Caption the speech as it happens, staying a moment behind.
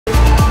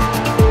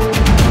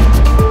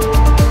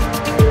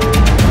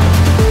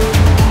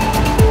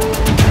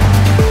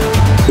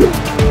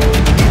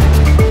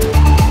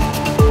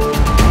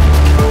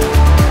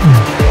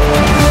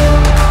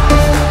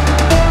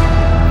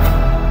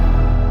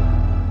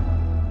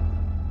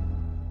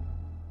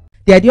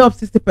the idea of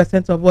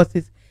 60% of us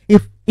is,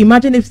 if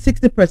imagine if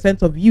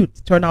 60% of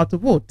youth turn out to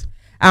vote.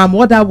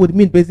 What that would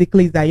mean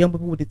basically is that young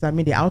people will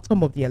determine the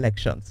outcome of the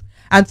elections.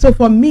 And so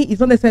for me, it's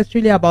not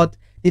necessarily about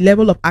the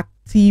level of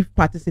active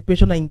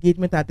participation or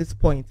engagement at this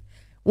point.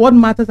 What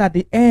matters at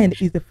the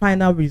end is the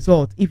final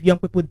result. If young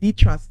people did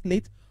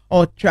translate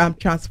or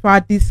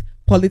transfer this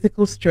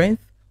political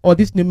strength or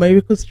this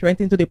numerical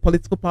strength into the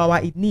political power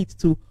it needs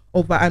to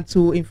over and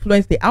to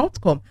influence the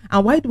outcome.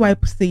 And why do I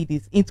say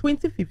this? In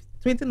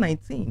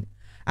 2019,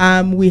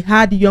 we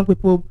had young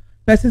people,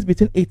 persons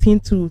between 18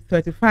 to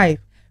 35,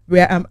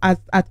 where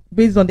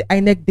based on the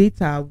INEC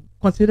data,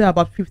 considered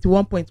about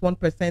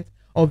 51.1%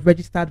 of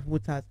registered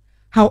voters.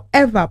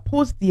 However,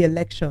 post the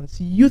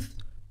elections, youth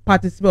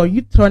participation or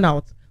youth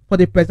turnout for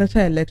the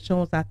presidential election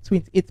was at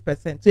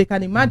 28%. So you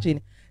can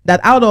imagine that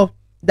out of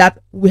that,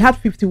 we had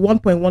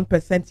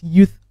 51.1%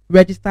 youth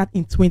registered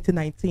in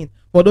 2019,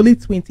 but only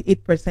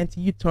 28%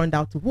 youth turned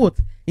out to vote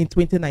in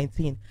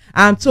 2019.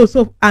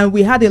 And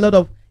we had a lot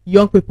of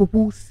young people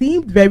who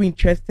seemed very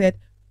interested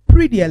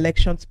pre the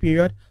elections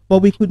period, but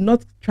we could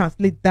not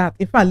translate that.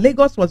 In fact,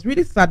 Lagos was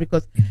really sad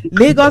because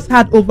Lagos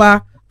had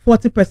over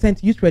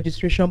 40% youth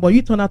registration, but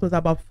youth turnout was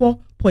about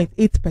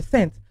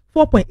 4.8%.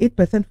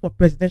 4.8% for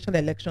presidential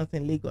elections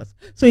in Lagos.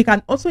 So you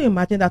can also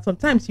imagine that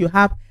sometimes you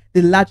have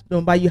the large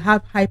number, you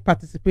have high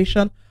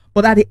participation,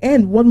 but at the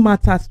end, what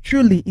matters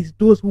truly is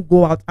those who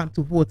go out and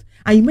to vote.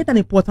 And you made an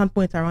important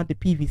point around the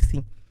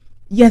PVC.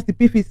 Yes, the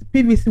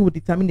PVC will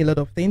determine a lot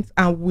of things,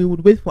 and we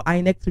would wait for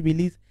INEC to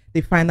release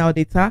the final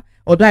data.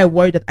 Although I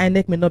worry that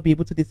INEC may not be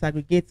able to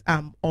disaggregate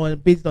or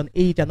based on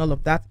age and all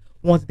of that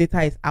once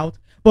data is out.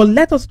 But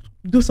let us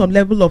do some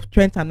level of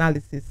trend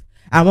analysis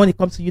when it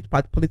comes to youth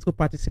political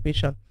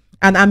participation.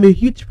 And I'm a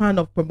huge fan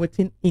of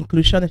promoting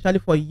inclusion, especially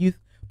for youth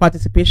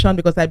participation,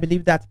 because I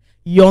believe that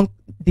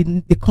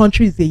the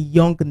country is a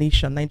young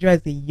nation. Nigeria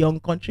is a young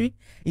country.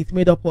 It's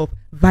made up of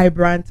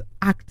vibrant,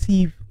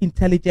 active,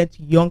 intelligent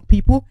young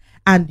people,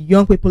 and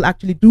young people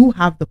actually do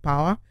have the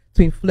power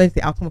to influence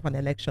the outcome of an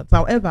election.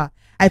 However,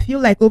 I feel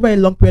like over a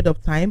long period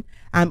of time,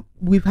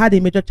 we've had a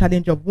major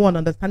challenge of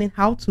understanding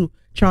how to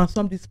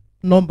transform this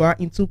number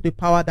into the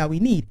power that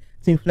we need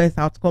to influence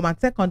the outcome, and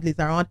secondly is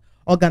around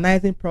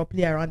organizing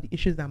properly around the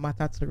issues that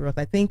matter to us.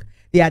 I think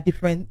there are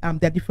different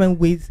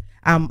ways,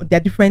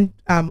 there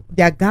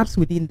are gaps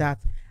within that.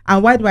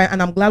 And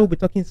and I'm glad we'll be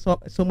talking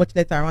so much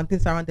later around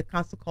things around the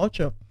cancel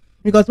culture,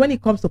 because when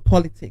it comes to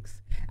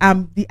politics,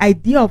 the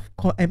idea of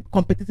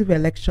competitive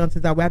elections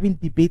is that we're having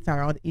debates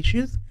around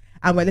issues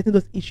and we're letting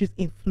those issues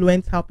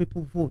influence how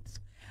people vote.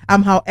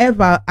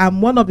 However,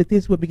 one of the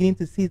things we're beginning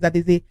to see is that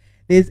if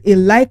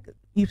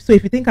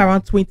you think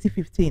around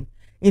 2015,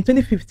 in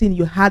 2015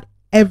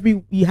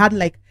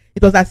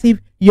 it was as if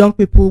young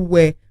people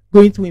were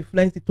going to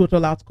influence the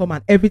total outcome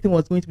and everything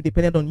was going to be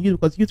dependent on youth,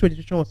 because youth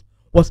registration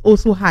was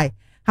also high.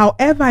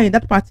 However, in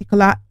that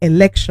particular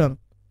election,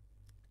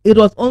 it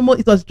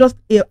was just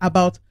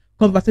about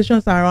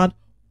conversations around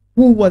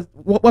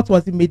what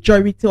was the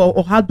majority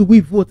or how do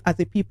we vote as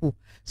a people.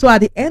 So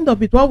at the end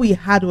of it, what we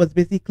had was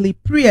basically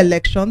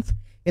pre-elections,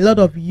 a lot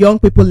of young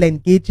people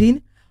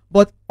engaging,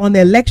 but on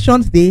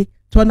elections day,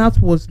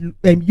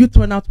 youth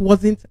turnout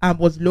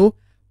was low.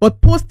 But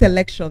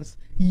post-elections,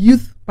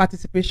 youth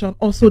participation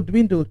also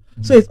dwindled.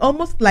 So it's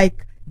almost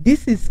like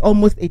this is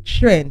almost a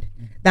trend.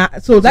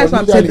 That's what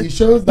I'm saying. It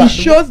shows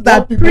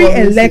that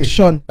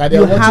pre-election that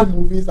they're watching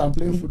movies and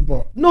playing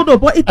football. No,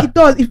 but it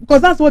does,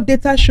 because that's what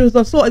data shows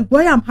us. So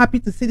boy, I'm happy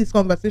to see this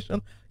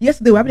conversation.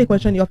 Yesterday we were having a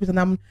question in the office,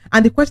 and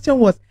the question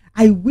was,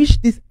 I wish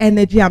this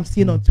energy I'm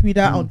seeing on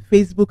Twitter, on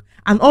Facebook,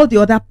 and all the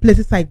other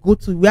places I go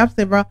to. We have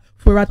several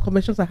forward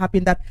conventions are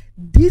happening, that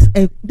this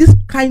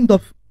kind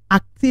of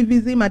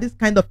activism and this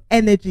kind of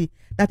energy,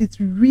 that it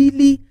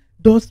really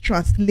does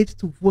translate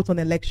to vote on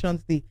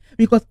elections day.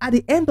 Because at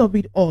the end of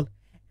it all,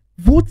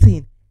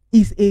 voting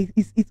is a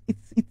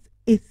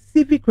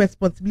civic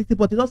responsibility,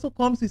 but it also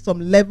comes with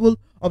some level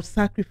of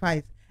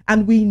sacrifice.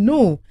 And we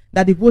know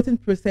that the voting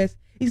process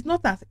is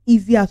not as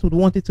easy as we'd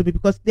want it to be,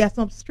 because there's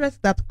some stress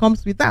that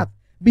comes with that,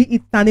 be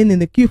it standing in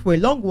the queue for a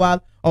long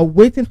while, or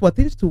waiting for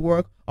things to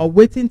work, or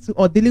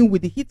dealing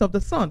with the heat of the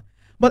sun.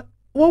 But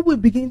what we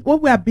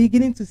are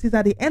beginning to see is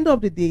at the end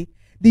of the day,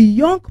 the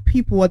young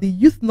people or the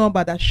youth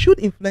number that should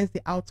influence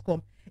the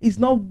outcome is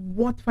not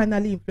what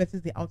finally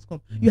influences the outcome.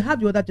 You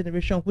have the other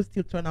generation who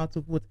still turn out to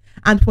vote.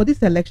 And for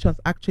these elections,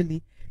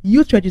 actually,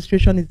 youth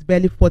registration is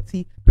barely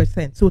 40%,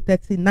 so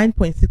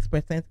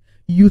 39.6%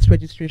 youth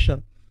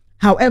registration.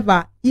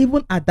 However,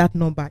 even at that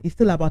number, it's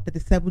still about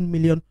 37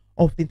 million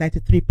of the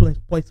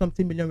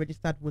 93.something million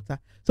registered voters.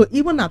 So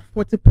even at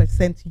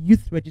 40%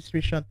 youth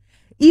registration,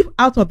 if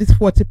out of this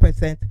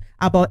 40%,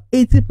 about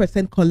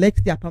 80%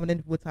 collect their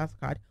permanent voters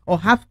card, or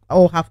have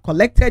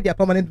collected their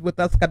permanent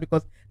voters card,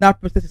 because that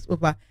process is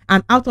over,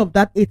 and out of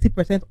that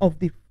 80% of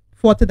the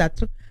 40 that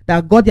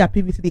got their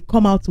PVC, they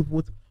come out to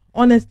vote.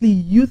 Honestly,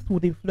 youth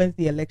would influence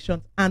the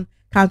elections and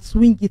can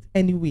swing it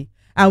anyway.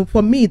 And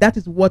for me, that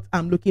is what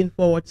I'm looking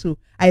forward to.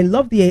 I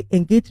love the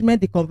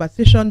engagement, the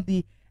conversation,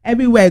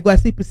 everywhere I go, I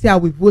see people say I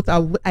will vote.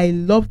 I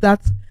love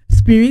that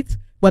spirit,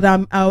 but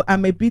I'm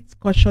a bit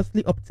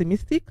cautiously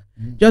optimistic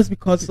just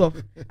because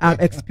of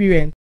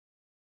experience.